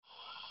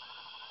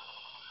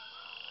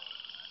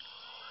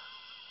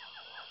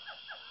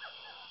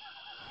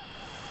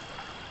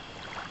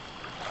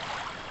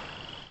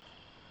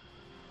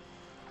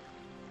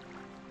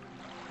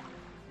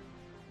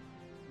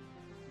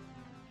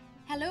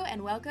Hello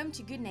and welcome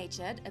to Good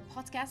Natured, a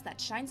podcast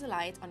that shines a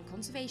light on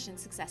conservation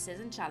successes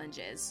and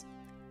challenges.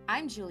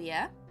 I'm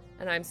Julia.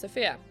 And I'm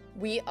Sophia.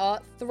 We are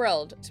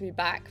thrilled to be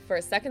back for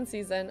a second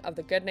season of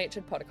the Good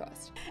Natured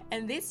podcast.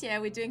 And this year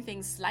we're doing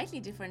things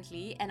slightly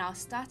differently and are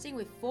starting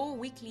with 4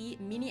 weekly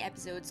mini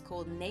episodes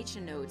called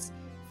Nature Notes,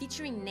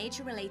 featuring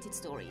nature-related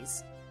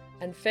stories.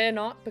 And fear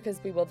not,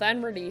 because we will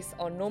then release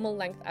our normal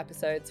length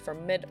episodes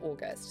from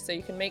mid-August, so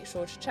you can make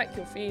sure to check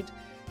your feed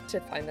to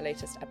find the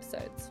latest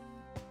episodes.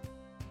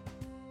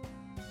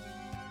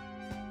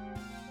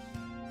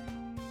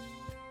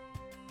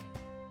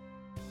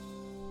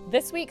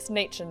 This week's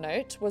Nature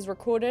Note was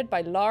recorded by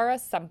Lara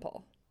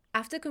Semple.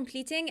 After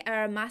completing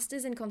her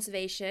Masters in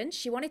Conservation,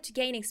 she wanted to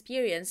gain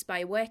experience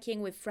by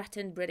working with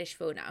threatened British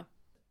fauna.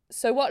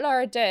 So what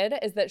Lara did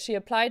is that she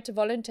applied to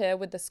volunteer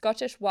with the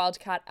Scottish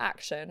Wildcat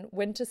Action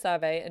Winter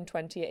Survey in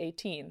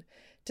 2018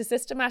 to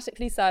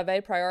systematically survey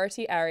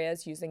priority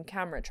areas using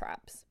camera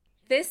traps.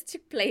 This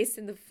took place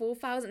in the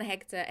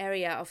 4,000-hectare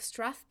area of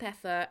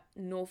Strathpeffer,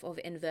 north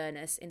of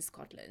Inverness in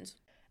Scotland.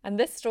 And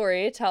this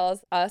story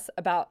tells us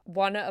about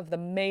one of the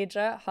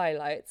major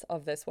highlights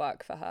of this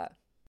work for her.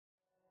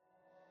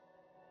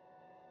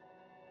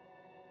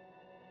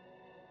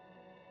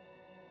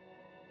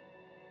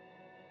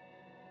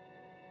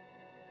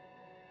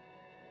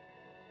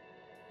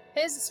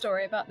 Here's a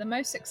story about the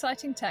most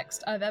exciting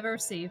text I've ever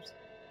received.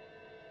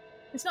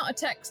 It's not a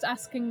text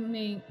asking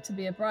me to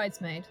be a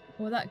bridesmaid,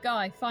 or that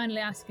guy finally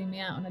asking me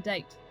out on a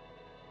date,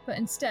 but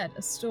instead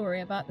a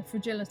story about the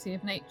fragility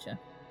of nature.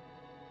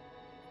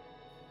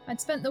 I'd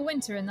spent the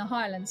winter in the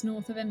Highlands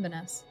north of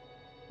Inverness,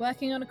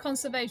 working on a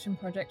conservation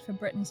project for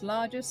Britain's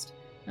largest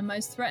and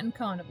most threatened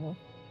carnivore,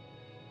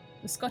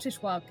 the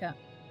Scottish wildcat.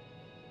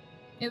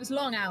 It was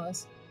long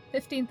hours,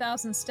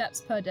 15,000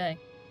 steps per day,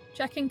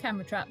 checking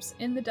camera traps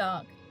in the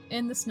dark,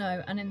 in the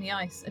snow and in the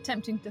ice,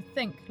 attempting to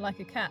think like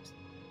a cat.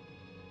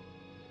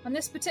 On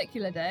this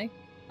particular day,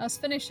 I was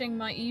finishing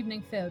my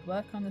evening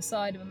fieldwork on the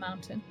side of a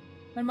mountain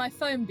when my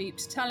phone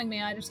beeped telling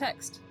me I had a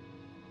text.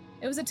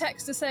 It was a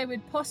text to say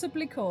we'd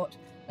possibly caught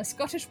a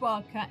Scottish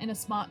wildcat in a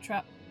smart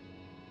trap.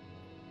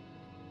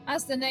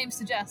 As the name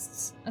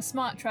suggests, a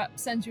smart trap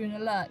sends you an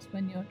alert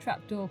when your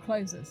trap door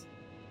closes.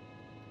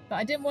 But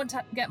I didn't want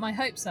to get my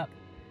hopes up.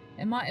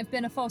 It might have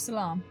been a false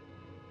alarm.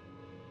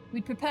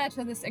 We'd prepared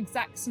for this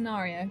exact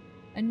scenario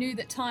and knew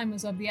that time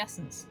was of the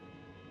essence.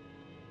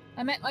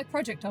 I met my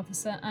project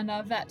officer and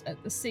our vet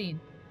at the scene,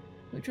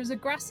 which was a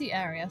grassy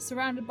area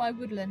surrounded by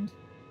woodland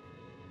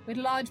with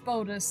large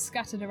boulders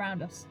scattered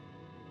around us.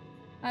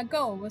 Our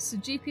goal was to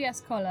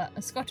GPS collar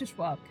a Scottish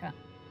wildcat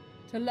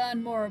to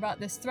learn more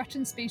about this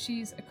threatened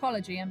species,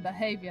 ecology and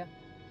behaviour.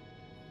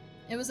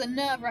 It was a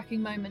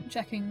nerve-wracking moment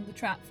checking the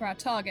trap for our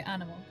target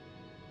animal,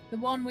 the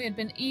one we had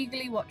been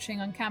eagerly watching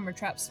on camera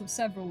traps for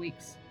several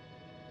weeks.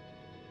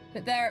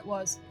 But there it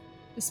was,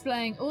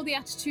 displaying all the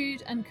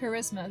attitude and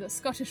charisma that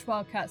Scottish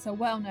wildcats are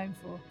well known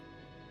for,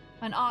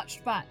 an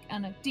arched back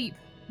and a deep,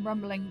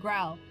 rumbling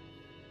growl.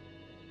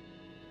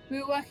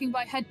 We were working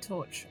by head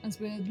torch as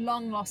we had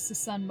long lost the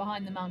sun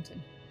behind the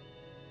mountain.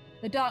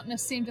 The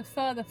darkness seemed to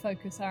further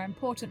focus our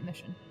important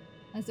mission,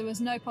 as there was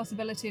no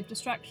possibility of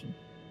distraction.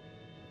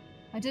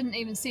 I didn't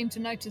even seem to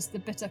notice the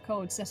bitter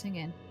cold setting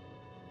in.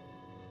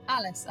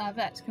 Alice, our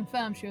vet,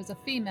 confirmed she was a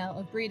female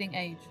of breeding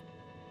age.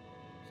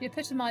 She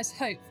epitomised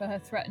hope for her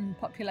threatened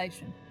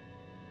population,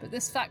 but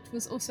this fact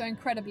was also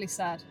incredibly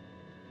sad,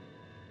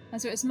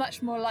 as it was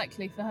much more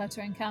likely for her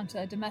to encounter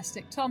a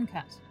domestic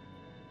tomcat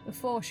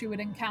before she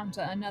would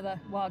encounter another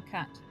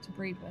wildcat to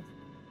breed with.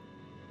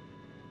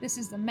 This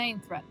is the main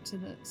threat to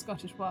the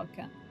Scottish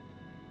wildcat.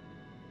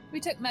 We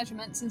took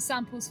measurements and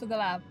samples for the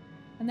lab,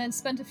 and then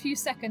spent a few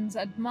seconds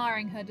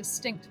admiring her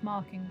distinct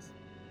markings.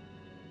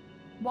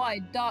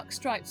 Wide, dark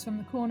stripes from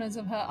the corners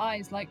of her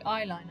eyes like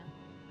eyeliner,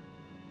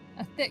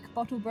 a thick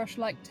bottle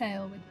brush-like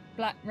tail with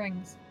black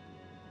rings,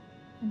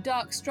 and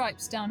dark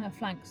stripes down her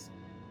flanks.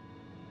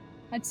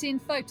 I'd seen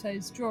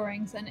photos,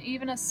 drawings, and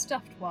even a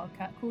stuffed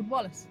wildcat called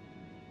Wallace,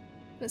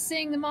 but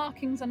seeing the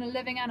markings on a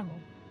living animal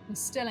was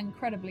still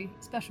incredibly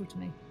special to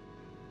me.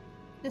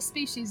 This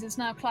species is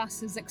now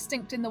classed as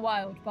extinct in the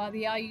wild by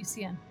the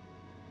IUCN,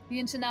 the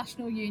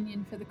International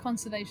Union for the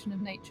Conservation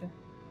of Nature.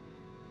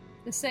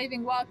 The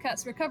Saving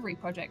Wildcats Recovery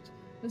Project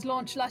was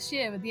launched last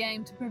year with the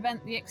aim to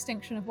prevent the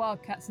extinction of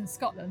wildcats in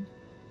Scotland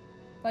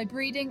by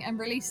breeding and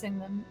releasing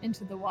them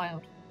into the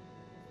wild.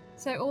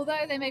 So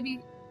although they may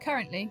be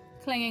currently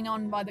clinging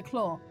on by the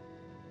claw,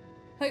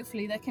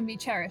 hopefully they can be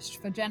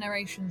cherished for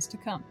generations to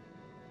come.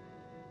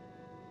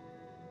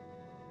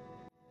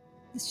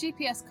 This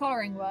GPS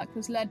collaring work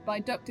was led by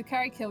Dr.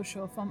 Kerry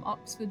Kilshaw from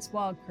Oxford's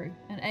Wild Crew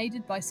and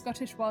aided by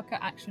Scottish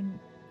Wildcat Action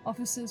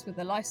officers with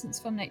a licence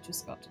from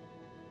NatureScot.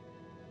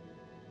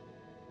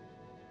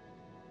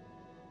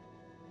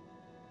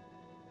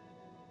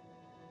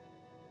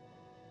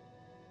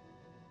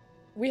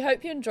 We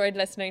hope you enjoyed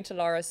listening to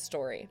Lara's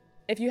story.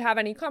 If you have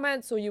any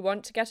comments or you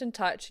want to get in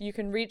touch, you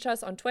can reach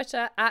us on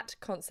Twitter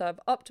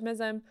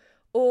 @ConserveOptimism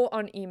or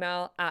on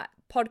email at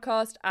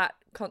podcast@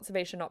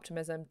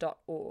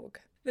 conservationoptimism.org.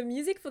 The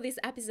music for this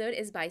episode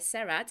is by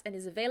Serrat and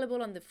is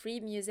available on the Free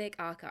Music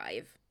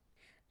Archive.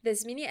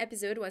 This mini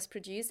episode was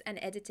produced and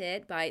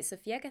edited by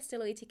Sofia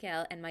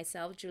Castello-Itiquel and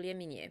myself, Julia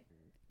Minier.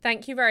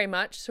 Thank you very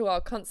much to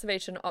our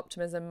Conservation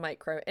Optimism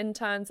micro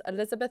interns,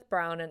 Elizabeth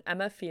Brown and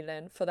Emma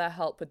Phelan, for their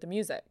help with the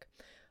music.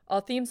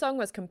 Our theme song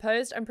was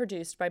composed and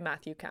produced by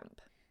Matthew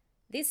Kemp.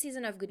 This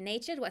season of Good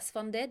Natured was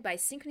funded by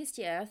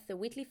Synchronicity Earth, the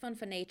Whitley Fund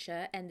for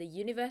Nature, and the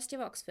University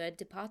of Oxford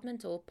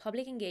Departmental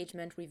Public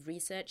Engagement with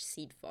Research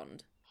Seed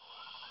Fund.